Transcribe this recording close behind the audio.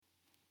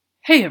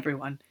Hey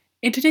everyone!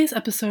 In today's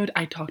episode,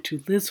 I talked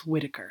to Liz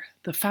Whitaker,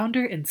 the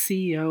founder and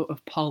CEO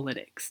of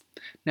Paulytics.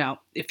 Now,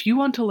 if you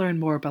want to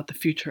learn more about the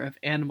future of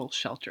animal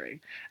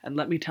sheltering, and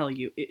let me tell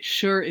you, it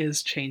sure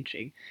is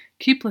changing,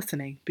 keep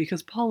listening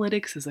because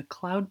Paulytics is a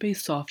cloud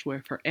based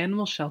software for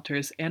animal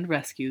shelters and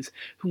rescues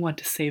who want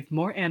to save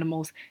more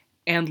animals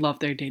and love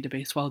their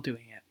database while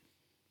doing it.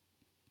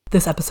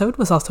 This episode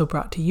was also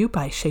brought to you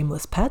by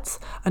Shameless Pets,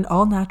 an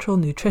all-natural,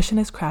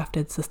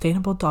 nutritionist-crafted,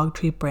 sustainable dog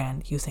treat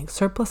brand using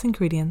surplus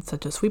ingredients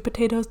such as sweet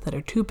potatoes that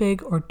are too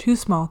big or too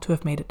small to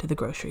have made it to the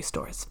grocery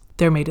stores.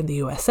 They're made in the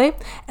USA,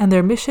 and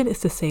their mission is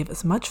to save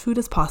as much food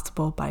as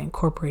possible by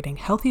incorporating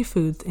healthy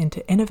foods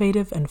into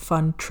innovative and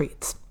fun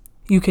treats.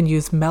 You can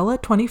use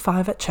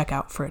MELA25 at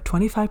checkout for a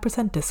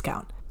 25%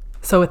 discount.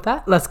 So with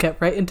that, let's get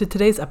right into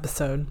today's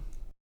episode.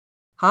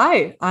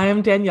 Hi, I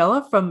am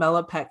Daniela from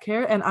Mela Pet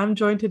Care, and I'm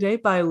joined today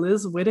by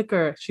Liz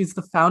Whitaker. She's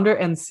the founder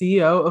and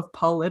CEO of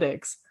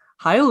Paulytics.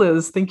 Hi,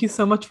 Liz. Thank you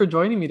so much for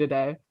joining me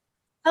today.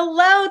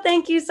 Hello,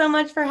 thank you so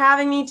much for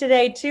having me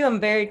today, too. I'm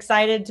very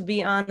excited to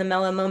be on the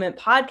Mela Moment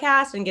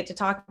podcast and get to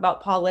talk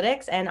about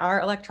Paulytics and our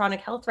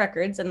electronic health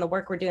records and the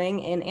work we're doing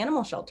in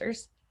animal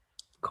shelters.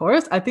 Of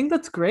course, I think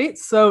that's great.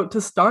 So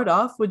to start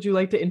off, would you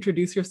like to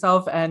introduce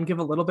yourself and give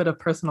a little bit of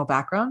personal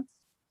background?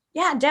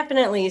 Yeah,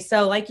 definitely.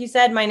 So like you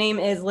said, my name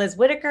is Liz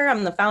Whitaker.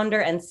 I'm the founder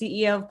and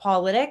CEO of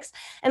Paulytics.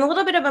 And a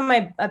little bit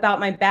about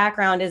my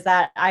background is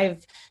that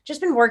I've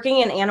just been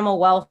working in animal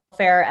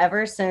welfare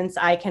ever since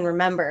I can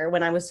remember.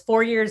 When I was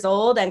 4 years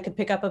old and could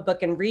pick up a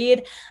book and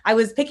read, I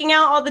was picking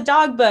out all the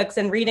dog books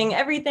and reading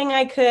everything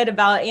I could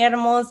about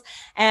animals.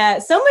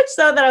 So much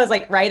so that I was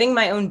like writing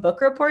my own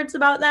book reports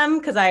about them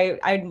because I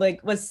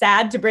was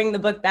sad to bring the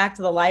book back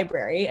to the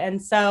library.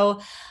 And so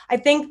I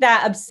think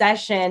that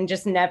obsession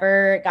just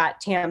never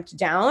got tamped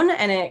down,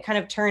 and it kind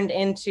of turned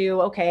into,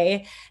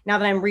 okay, now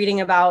that I'm reading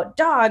about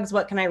dogs,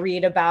 what can I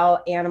read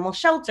about animal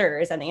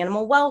shelters and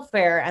animal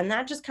welfare? And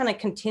that just kind of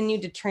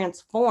continued to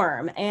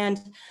transform. And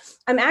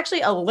I'm actually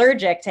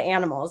allergic to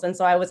animals. And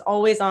so I was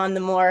always on the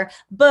more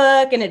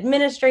book and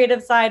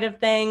administrative side of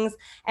things.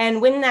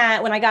 And when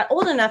I got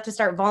old enough to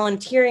start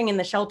volunteering in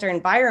the shelter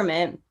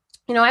environment,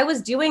 I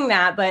was doing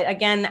that, but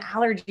again, the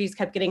allergies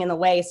kept getting in the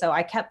way. So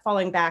I kept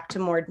falling back to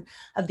more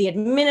of the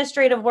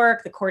administrative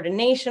work, the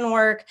coordination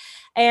work.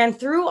 And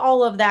through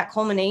all of that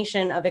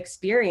culmination of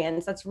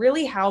experience, that's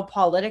really how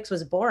Paulytics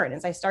was born.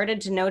 As I started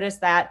to notice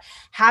that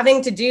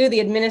having to do the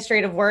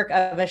administrative work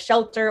of a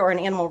shelter or an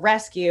animal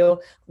rescue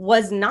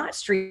was not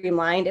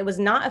streamlined. It was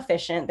not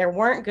efficient. There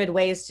weren't good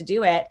ways to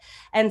do it.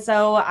 And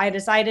so I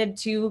decided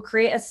to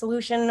create a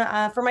solution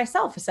for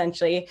myself,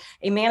 essentially,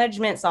 a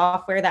management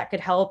software that could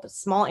help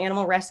small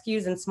animal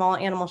rescues and small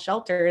animal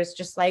shelters,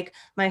 just like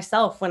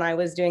myself when I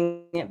was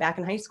doing it back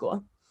in high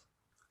school.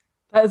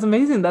 That is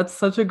amazing. That's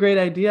such a great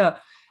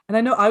idea. And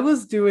I know I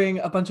was doing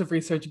a bunch of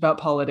research about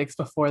Paulytics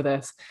before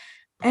this.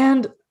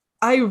 And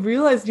I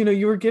realized,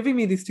 you were giving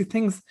me these two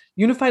things,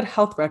 unified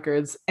health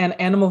records and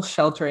animal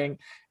sheltering.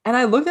 And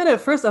I looked at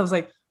it first, I was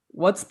like,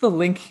 what's the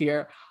link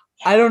here?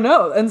 I don't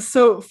know. And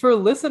so for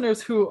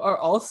listeners who are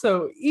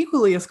also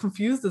equally as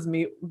confused as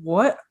me,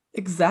 what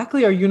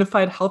exactly are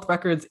unified health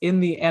records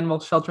in the animal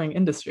sheltering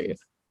industry?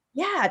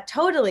 Yeah,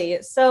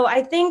 totally. So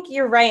I think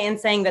you're right in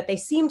saying that they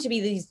seem to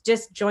be these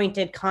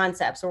disjointed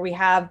concepts where we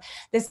have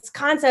this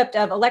concept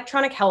of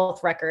electronic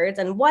health records.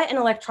 And what an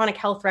electronic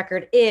health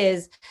record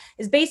is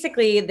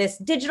basically this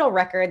digital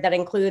record that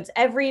includes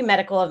every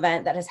medical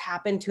event that has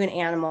happened to an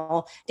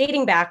animal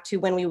dating back to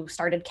when we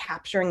started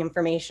capturing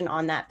information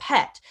on that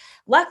pet.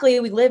 Luckily,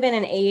 we live in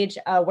an age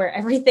where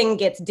everything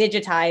gets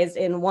digitized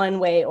in one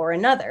way or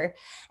another.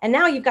 And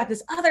now you've got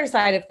this other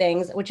side of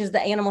things, which is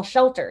the animal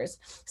shelters.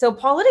 So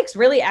Paulytics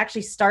really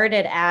actually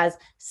started as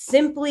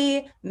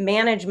simply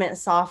management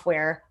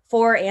software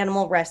for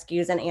animal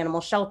rescues and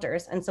animal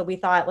shelters. And so we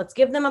thought, let's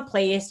give them a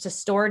place to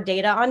store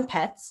data on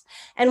pets.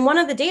 And one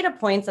of the data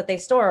points that they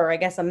store, or I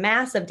guess a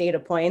mass of data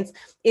points,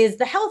 is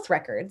the health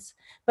records.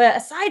 But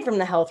aside from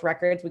the health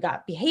records, we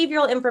got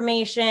behavioral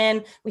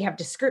information, we have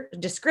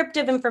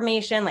descriptive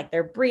information like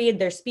their breed,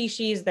 their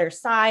species, their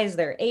size,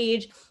 their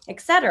age,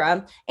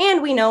 etc.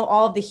 And we know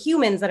all of the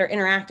humans that are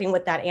interacting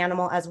with that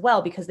animal as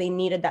well because they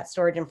needed that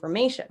storage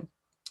information.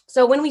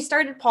 So when we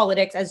started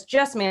Paulytics as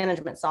just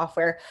management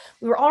software,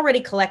 we were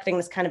already collecting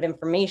this kind of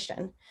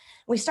information.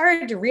 We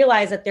started to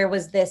realize that there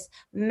was this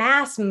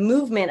mass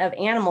movement of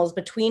animals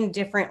between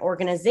different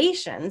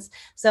organizations.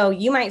 So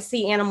you might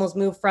see animals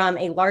move from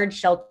a large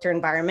shelter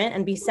environment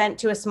and be sent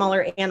to a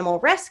smaller animal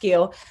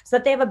rescue so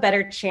that they have a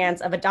better chance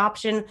of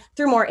adoption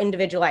through more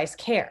individualized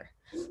care.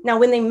 Now,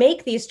 when they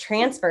make these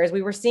transfers,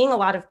 we were seeing a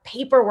lot of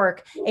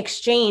paperwork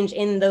exchange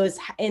in those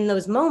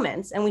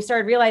moments. And we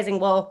started realizing,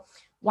 well,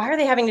 why are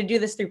they having to do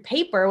this through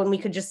paper when we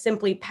could just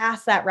simply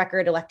pass that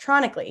record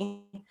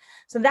electronically?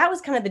 So that was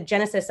kind of the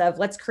genesis of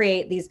let's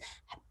create these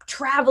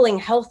traveling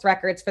health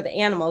records for the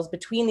animals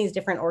between these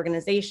different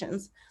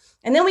organizations.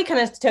 And then we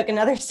kind of took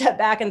another step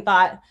back and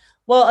thought,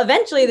 Well,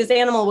 eventually this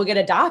animal will get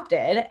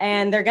adopted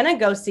and they're going to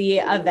go see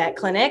a vet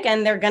clinic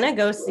and they're going to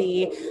go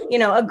see,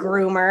 a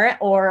groomer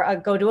or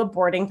go to a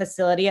boarding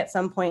facility at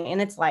some point in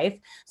its life.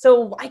 So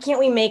why can't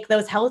we make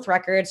those health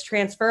records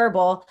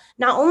transferable,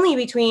 not only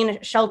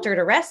between shelter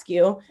to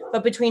rescue,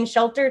 but between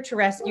shelter to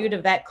rescue to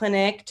vet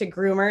clinic to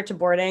groomer to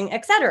boarding,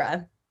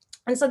 etc.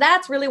 And so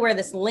that's really where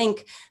this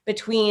link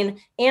between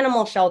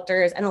animal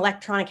shelters and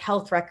electronic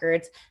health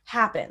records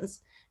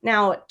happens.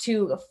 Now,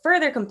 to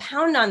further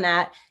compound on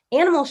that,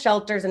 animal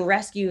shelters and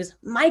rescues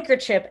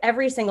microchip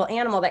every single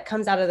animal that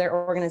comes out of their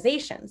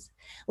organizations,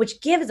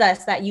 which gives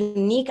us that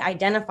unique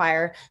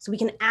identifier so we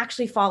can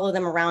actually follow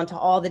them around to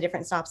all the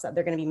different stops that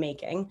they're going to be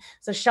making.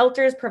 So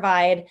shelters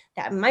provide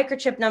that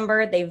microchip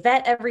number, they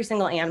vet every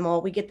single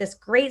animal, we get this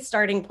great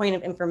starting point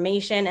of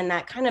information and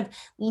that kind of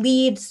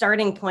lead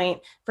starting point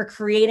for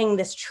creating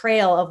this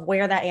trail of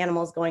where that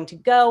animal is going to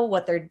go,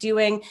 what they're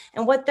doing,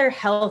 and what their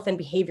health and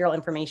behavioral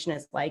information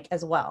is like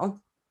as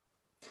well.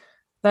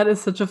 That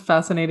is such a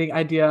fascinating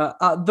idea.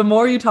 The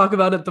more you talk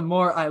about it, the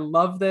more I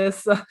love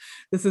this.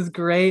 This is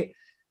great.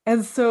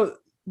 And so,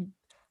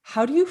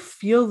 how do you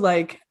feel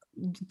like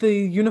the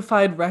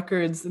unified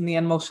records in the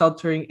animal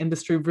sheltering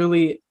industry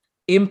really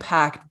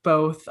impact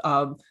both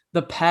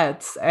the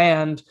pets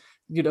and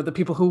the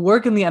people who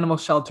work in the animal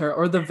shelter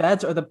or the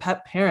vets or the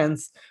pet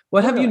parents?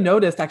 What have you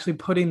noticed actually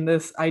putting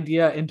this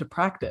idea into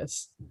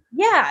practice?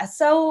 Yeah.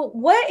 So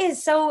what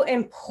is so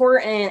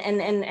important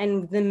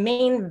and the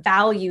main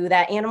value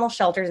that animal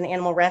shelters and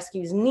animal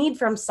rescues need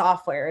from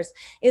softwares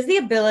is the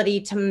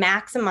ability to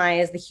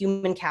maximize the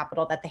human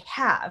capital that they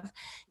have.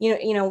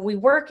 We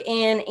work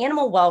in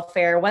animal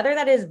welfare, whether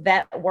that is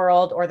vet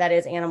world or that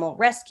is animal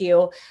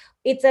rescue.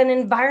 It's an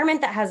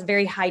environment that has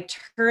very high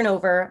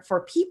turnover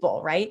for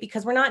people, right?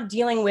 Because we're not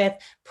dealing with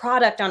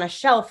product on a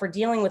shelf, we're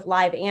dealing with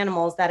live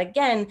animals that,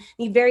 again,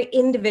 need very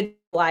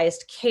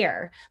individualized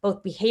care,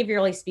 both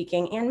behaviorally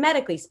speaking and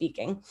medically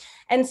speaking.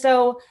 And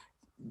so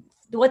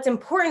what's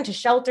important to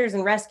shelters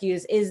and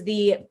rescues is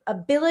the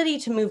ability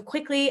to move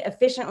quickly,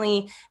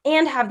 efficiently,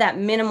 and have that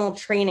minimal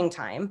training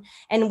time.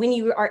 And when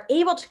you are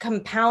able to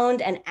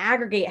compound and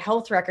aggregate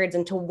health records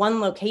into one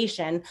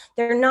location,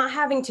 they're not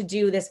having to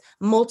do this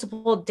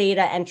multiple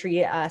data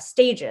entry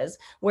stages,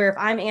 where if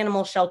I'm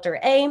animal shelter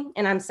A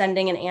and I'm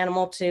sending an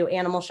animal to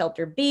animal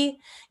shelter B,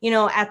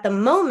 at the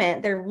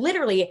moment, they're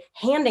literally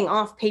handing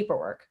off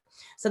paperwork.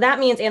 So that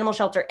means animal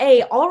shelter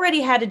A already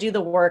had to do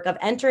the work of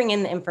entering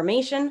in the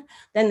information.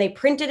 Then they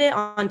printed it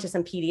onto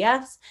some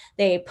PDFs.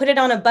 They put it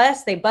on a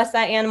bus. They bus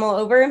that animal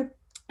over.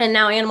 And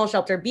now animal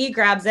shelter B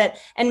grabs it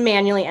and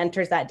manually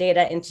enters that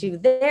data into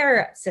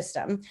their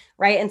system,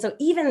 right? And so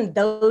even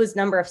those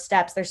number of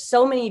steps, there's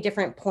so many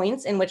different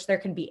points in which there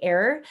could be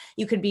error.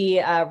 You could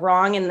be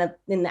wrong in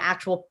the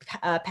actual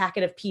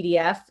packet of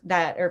PDF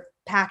or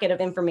packet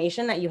of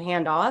information that you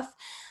hand off.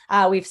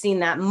 We've seen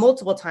that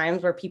multiple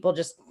times where people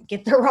just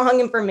get the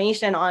wrong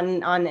information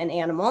on an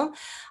animal.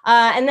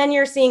 And then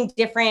you're seeing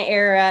different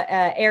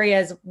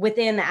areas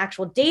within the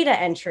actual data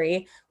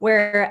entry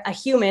where a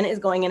human is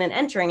going in and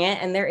entering it,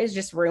 and there is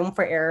just room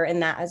for error in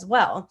that as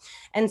well.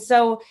 And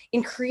so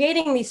in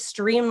creating these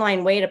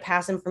streamlined way to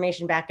pass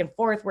information back and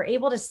forth, we're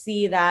able to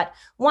see that,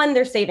 one,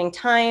 they're saving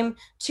time,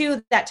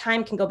 two, that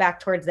time can go back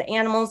towards the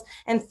animals,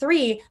 and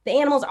three, the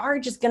animals are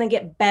just going to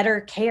get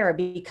better care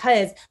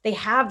because they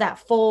have that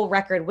full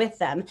record with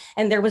them.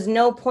 And there was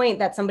no point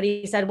that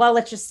somebody said, well,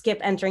 let's just skip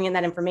entering in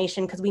that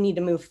information because we need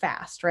to move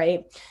fast,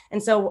 right?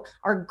 And so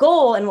our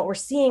goal and what we're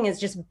seeing is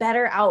just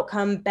better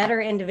outcome,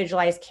 better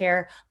individualized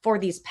care for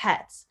these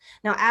pets.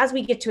 Now, as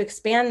we get to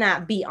expand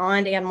that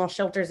beyond animal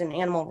shelters and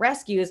animal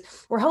rescues,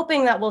 we're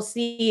hoping that we'll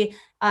see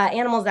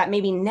animals that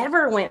maybe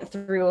never went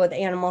through the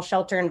animal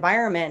shelter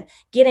environment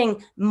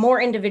getting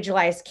more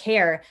individualized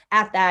care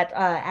at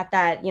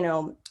that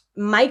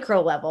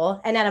micro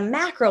level. And at a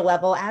macro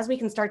level, as we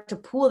can start to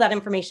pool that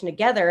information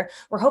together,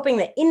 we're hoping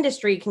the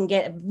industry can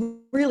get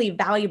really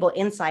valuable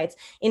insights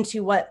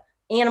into what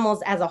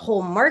animals as a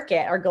whole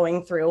market are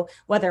going through,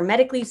 whether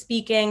medically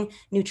speaking,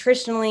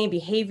 nutritionally,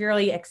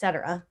 behaviorally,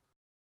 etc.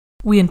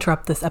 We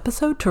interrupt this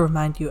episode to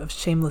remind you of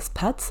Shameless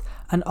Pets,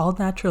 an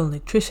all-natural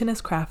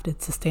nutritionist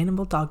crafted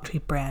sustainable dog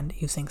treat brand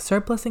using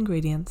surplus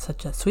ingredients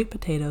such as sweet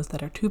potatoes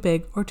that are too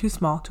big or too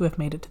small to have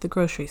made it to the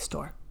grocery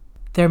store.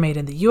 They're made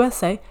in the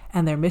USA,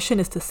 and their mission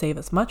is to save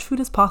as much food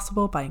as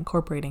possible by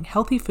incorporating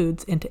healthy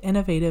foods into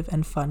innovative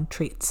and fun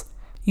treats.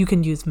 You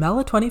can use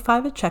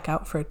MELA25 at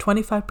checkout for a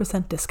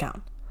 25%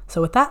 discount. So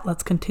with that,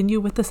 let's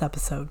continue with this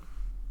episode.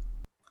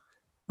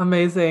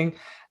 Amazing.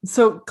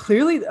 So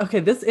clearly, okay,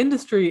 this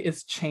industry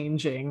is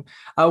changing.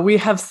 We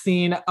have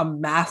seen a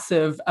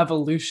massive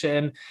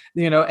evolution.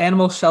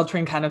 Animal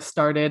sheltering kind of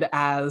started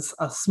as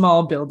a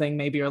small building,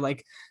 maybe, or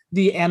like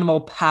the animal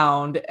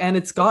pound, and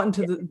it's gotten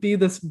to be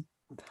this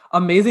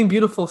amazing,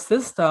 beautiful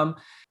system.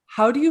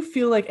 How do you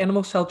feel like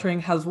animal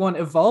sheltering has, one,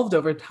 evolved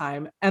over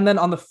time? And then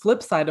on the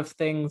flip side of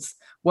things,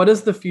 what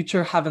does the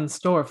future have in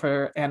store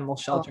for animal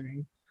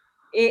sheltering?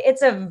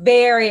 It's a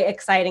very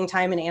exciting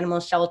time in animal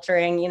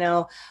sheltering.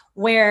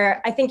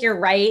 where I think you're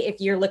right. If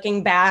you're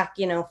looking back,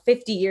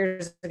 50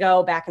 years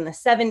ago, back in the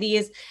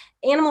 70s,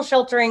 animal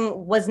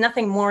sheltering was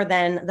nothing more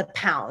than the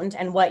pound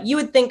and what you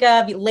would think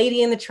of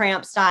Lady and the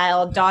Tramp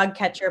style dog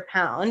catcher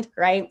pound,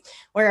 right?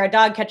 Where a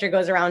dog catcher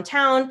goes around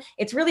town.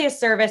 It's really a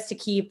service to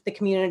keep the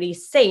community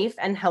safe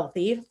and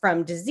healthy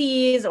from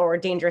disease or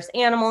dangerous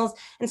animals.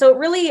 And so it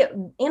really,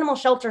 animal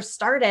shelter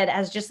started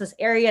as just this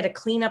area to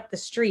clean up the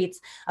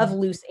streets of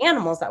loose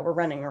animals that were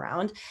running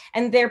around.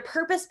 And their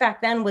purpose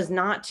back then was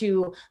not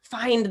to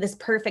find this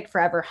perfect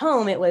forever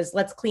home. It was,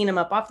 let's clean them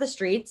up off the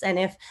streets. And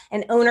if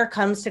an owner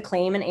comes to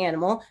claim an animal,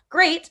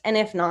 great. And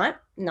if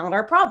not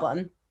our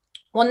problem.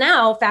 Well,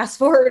 now fast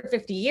forward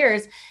 50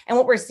 years, and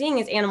what we're seeing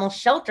is animal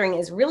sheltering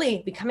is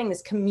really becoming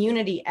this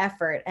community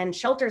effort, and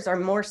shelters are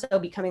more so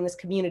becoming this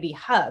community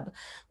hub,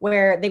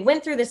 where they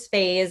went through this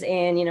phase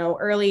in,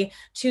 early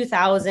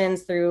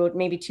 2000s through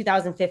maybe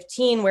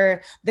 2015,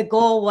 where the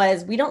goal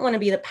was, we don't want to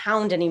be the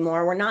pound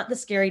anymore. We're not the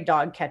scary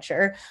dog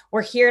catcher.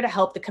 We're here to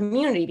help the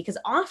community, because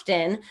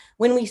often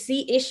when we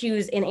see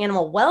issues in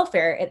animal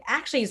welfare, it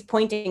actually is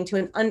pointing to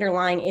an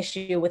underlying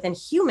issue within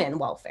human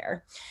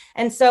welfare.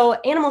 And so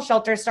animal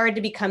shelters started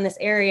to become this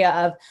area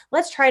of,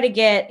 let's try to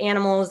get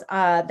animals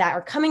that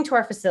are coming to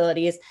our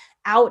facilities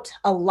out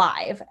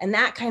alive. And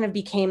that kind of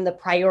became the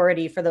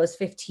priority for those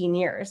 15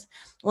 years.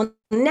 Well,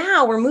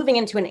 now we're moving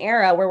into an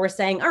era where we're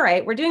saying, all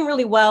right, we're doing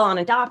really well on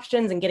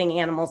adoptions and getting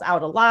animals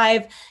out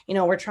alive.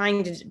 We're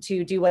trying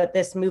to do what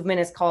this movement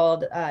is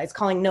called, it's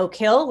calling no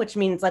kill, which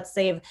means let's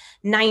save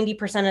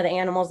 90% of the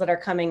animals that are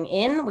coming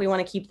in. We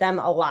want to keep them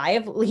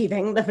alive,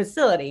 leaving the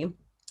facility.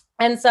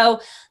 And so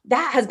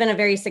that has been a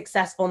very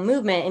successful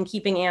movement in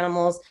keeping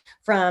animals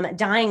from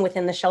dying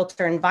within the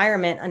shelter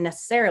environment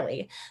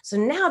unnecessarily. So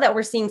now that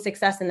we're seeing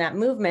success in that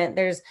movement,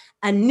 there's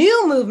a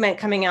new movement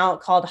coming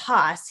out called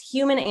HAS,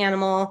 Human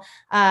Animal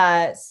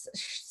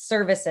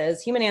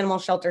Services, Human Animal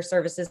Shelter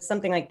Services,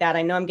 something like that.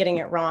 I know I'm getting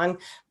it wrong,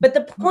 but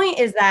the point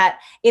is that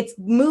it's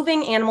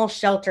moving animal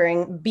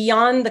sheltering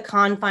beyond the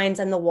confines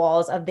and the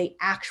walls of the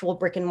actual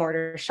brick and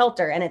mortar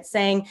shelter. And it's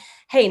saying,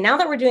 hey, now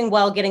that we're doing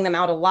well getting them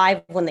out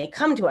alive when they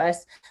come to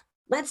us,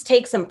 let's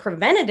take some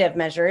preventative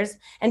measures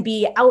and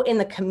be out in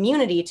the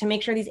community to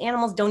make sure these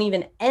animals don't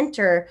even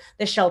enter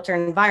the shelter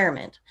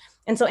environment.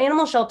 And so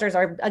animal shelters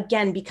are,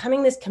 again,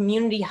 becoming this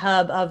community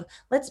hub of,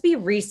 let's be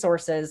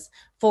resources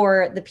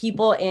for the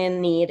people in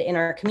need in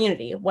our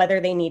community,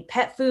 whether they need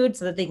pet food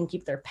so that they can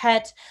keep their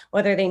pet,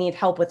 whether they need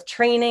help with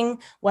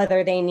training,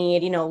 whether they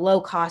need,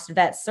 low cost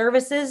vet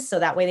services. So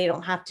that way they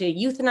don't have to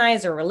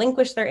euthanize or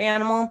relinquish their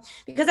animal.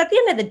 Because at the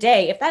end of the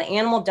day, if that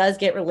animal does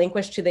get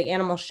relinquished to the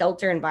animal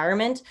shelter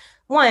environment,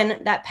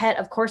 one, that pet,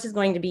 of course, is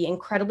going to be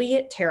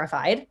incredibly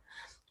terrified.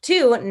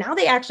 Two, now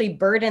they actually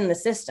burden the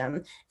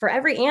system. For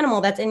every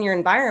animal that's in your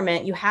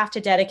environment, you have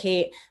to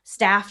dedicate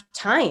staff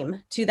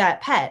time to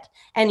that pet.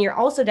 And you're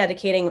also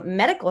dedicating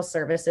medical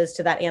services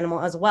to that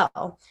animal as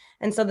well.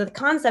 And so the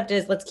concept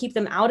is, let's keep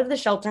them out of the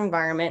shelter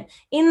environment,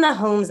 in the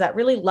homes that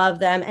really love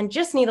them and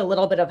just need a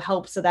little bit of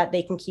help so that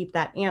they can keep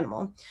that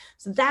animal.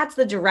 So that's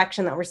the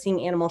direction that we're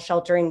seeing animal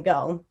sheltering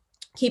go.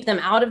 Keep them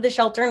out of the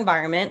shelter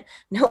environment.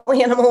 No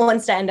animal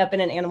wants to end up in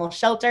an animal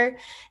shelter.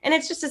 And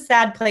it's just a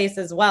sad place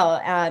as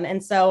well.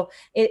 And so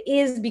it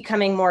is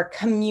becoming more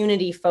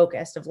community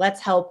focused of,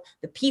 let's help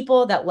the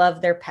people that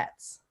love their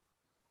pets.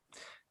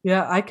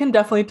 Yeah, I can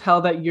definitely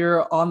tell that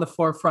you're on the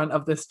forefront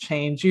of this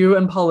change. You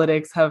and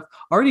Politics have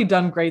already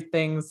done great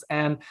things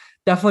and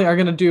definitely are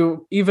going to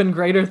do even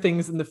greater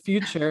things in the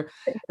future.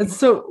 And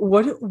so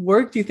what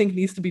work do you think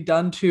needs to be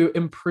done to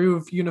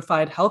improve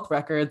unified health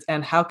records,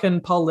 and how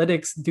can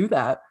Politics do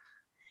that?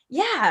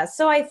 Yeah,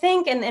 so I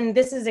think, and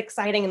this is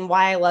exciting and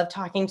why I love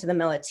talking to the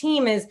Mila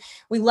team, is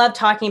we love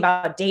talking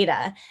about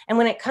data. And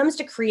when it comes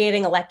to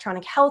creating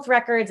electronic health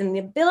records and the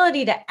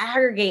ability to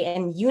aggregate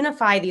and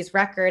unify these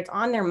records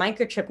on their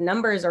microchip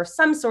numbers or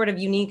some sort of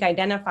unique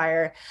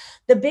identifier,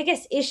 the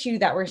biggest issue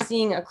that we're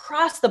seeing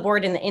across the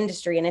board in the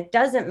industry, and it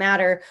doesn't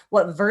matter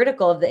what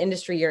vertical of the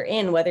industry you're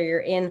in, whether you're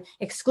in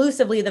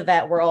exclusively the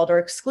vet world or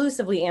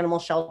exclusively animal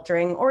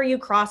sheltering, or you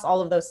cross all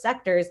of those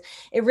sectors,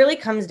 it really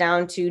comes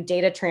down to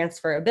data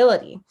transferability,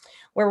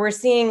 where we're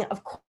seeing,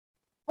 of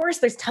course,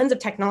 there's tons of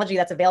technology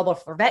that's available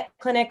for vet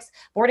clinics,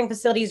 boarding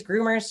facilities,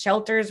 groomers,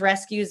 shelters,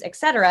 rescues, et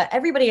cetera.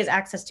 Everybody has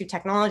access to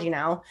technology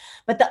now,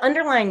 but the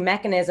underlying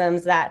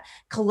mechanisms that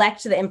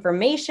collect the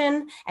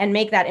information and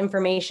make that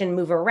information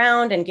move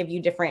around and give you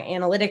different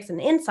analytics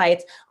and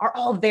insights are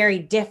all very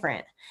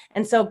different.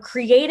 And so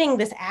creating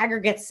this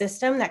aggregate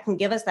system that can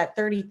give us that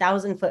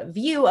 30,000 foot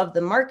view of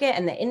the market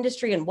and the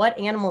industry and what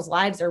animals'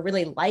 lives are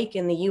really like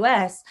in the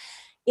US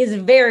is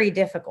very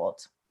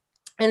difficult.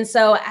 And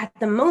so at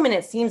the moment,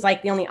 it seems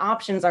like the only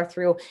options are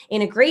through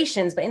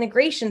integrations, but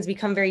integrations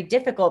become very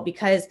difficult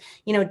because,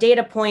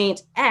 data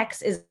point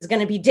X is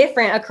going to be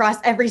different across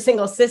every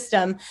single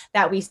system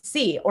that we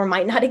see, or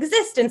might not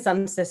exist in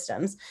some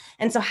systems.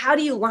 And so how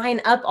do you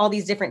line up all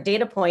these different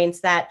data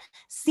points that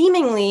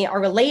seemingly are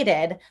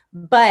related,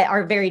 but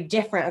are very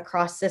different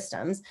across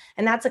systems?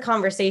 And that's a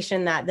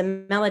conversation that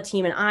the Mela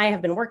team and I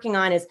have been working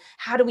on, is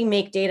how do we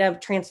make data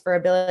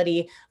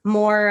transferability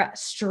more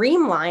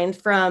streamlined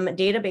from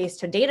database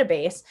to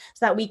database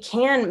so that we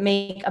can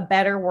make a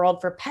better world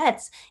for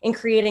pets in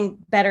creating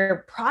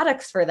better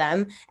products for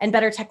them and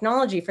better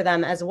technology for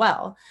them as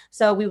well.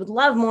 So we would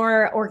love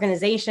more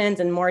organizations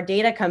and more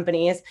data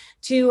companies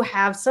to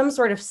have some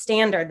sort of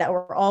standard that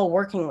we're all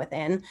working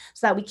within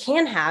so that we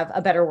can have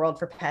a better world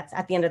for pets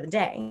at the end of the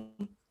day.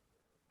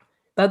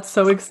 That's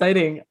so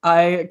exciting.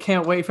 I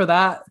can't wait for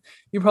that.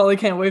 You probably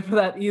can't wait for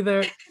that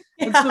either.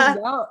 And so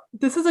now,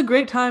 this is a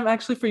great time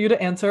actually for you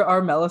to answer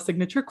our Mela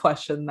signature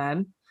question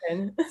then.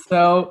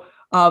 So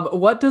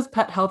what does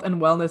pet health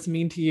and wellness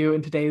mean to you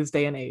in today's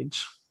day and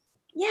age?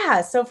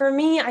 Yeah, so for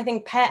me, I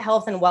think pet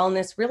health and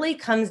wellness really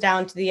comes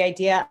down to the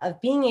idea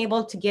of being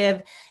able to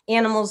give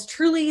animals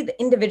truly the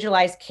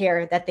individualized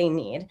care that they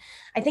need.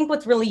 I think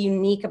what's really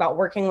unique about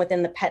working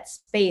within the pet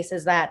space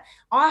is that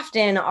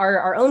often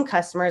our own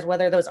customers,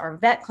 whether those are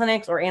vet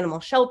clinics or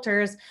animal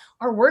shelters,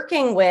 are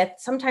working with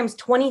sometimes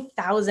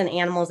 20,000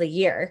 animals a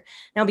year.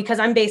 Now, because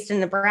I'm based in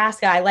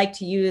Nebraska, I like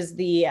to use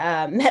the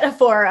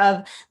metaphor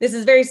of this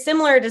is very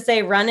similar to,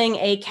 say, running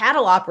a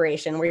cattle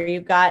operation where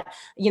you've got,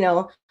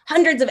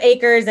 hundreds of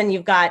acres and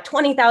you've got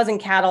 20,000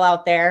 cattle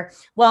out there.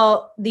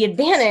 Well, the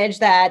advantage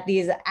that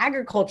these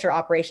agriculture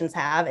operations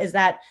have is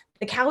that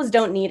the cows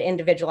don't need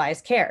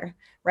individualized care,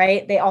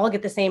 right? They all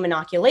get the same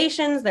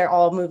inoculations. They're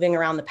all moving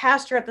around the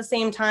pasture at the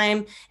same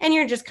time. And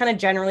you're just kind of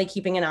generally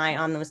keeping an eye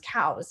on those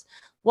cows.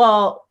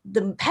 Well,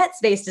 the pet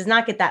space does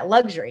not get that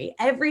luxury.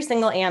 Every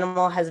single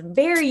animal has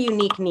very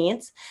unique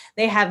needs.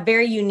 They have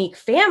very unique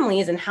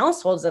families and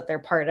households that they're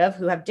part of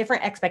who have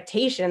different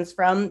expectations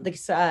from the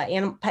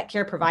animal pet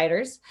care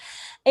providers.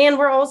 And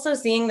we're also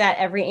seeing that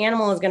every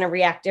animal is going to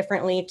react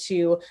differently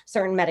to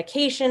certain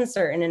medications,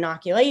 certain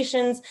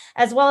inoculations,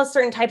 as well as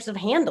certain types of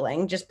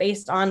handling, just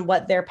based on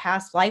what their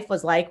past life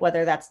was like,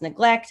 whether that's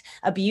neglect,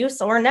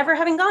 abuse, or never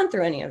having gone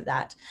through any of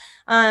that.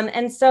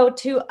 And so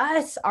to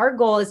us, our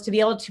goal is to be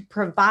able to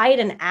provide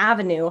an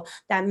avenue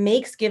that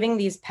makes giving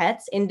these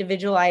pets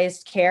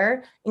individualized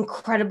care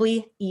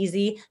incredibly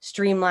easy,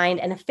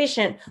 streamlined, and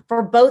efficient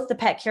for both the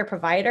pet care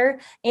provider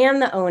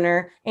and the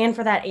owner, and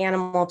for that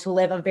animal to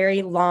live a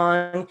very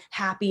long,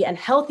 happy, and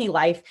healthy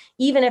life,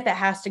 even if it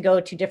has to go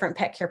to different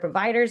pet care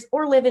providers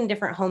or live in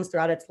different homes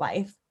throughout its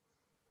life.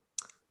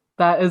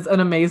 That is an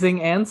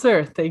amazing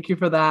answer. Thank you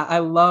for that. I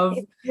love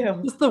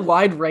just the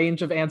wide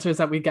range of answers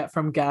that we get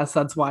from guests.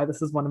 That's why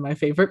this is one of my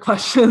favorite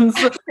questions.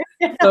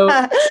 So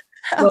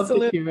love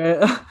to hear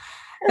it.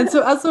 And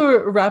so as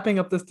we're wrapping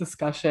up this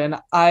discussion,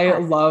 I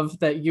love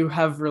that you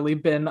have really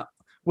been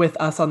with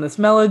us on this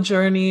Mela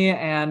journey,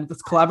 and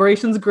this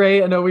collaboration's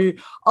great. I know we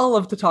all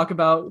love to talk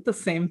about the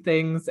same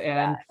things,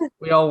 and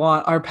we all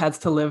want our pets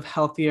to live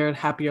healthier and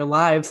happier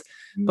lives.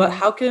 But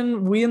how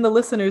can we and the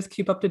listeners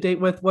keep up to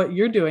date with what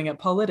you're doing at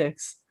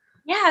Pawlytics?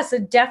 Yeah, so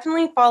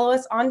definitely follow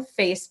us on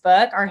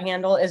Facebook. Our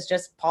handle is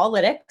just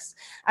Pawlytics,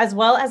 as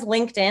well as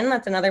LinkedIn.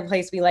 That's another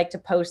place we like to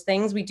post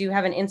things. We do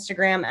have an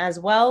Instagram as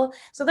well.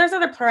 So there's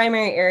other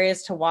primary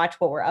areas to watch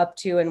what we're up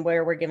to and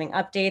where we're giving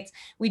updates.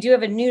 We do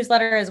have a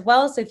newsletter as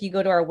well. So if you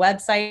go to our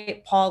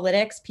website,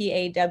 Pawlytics,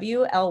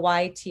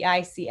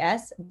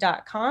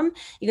 PAWLYTICS.com,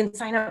 you can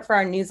sign up for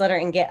our newsletter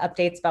and get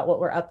updates about what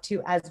we're up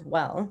to as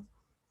well.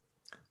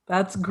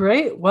 That's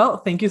great. Well,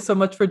 thank you so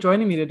much for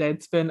joining me today.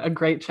 It's been a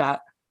great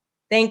chat.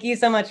 Thank you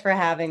so much for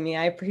having me.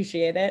 I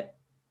appreciate it.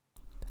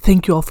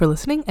 Thank you all for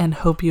listening, and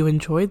hope you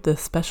enjoyed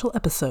this special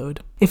episode.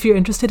 If you're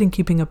interested in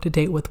keeping up to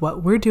date with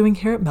what we're doing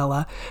here at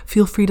Mela,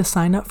 feel free to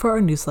sign up for our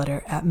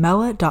newsletter at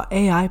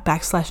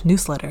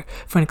mela.ai/newsletter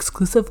for an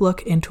exclusive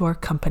look into our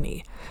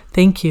company.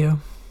 Thank you.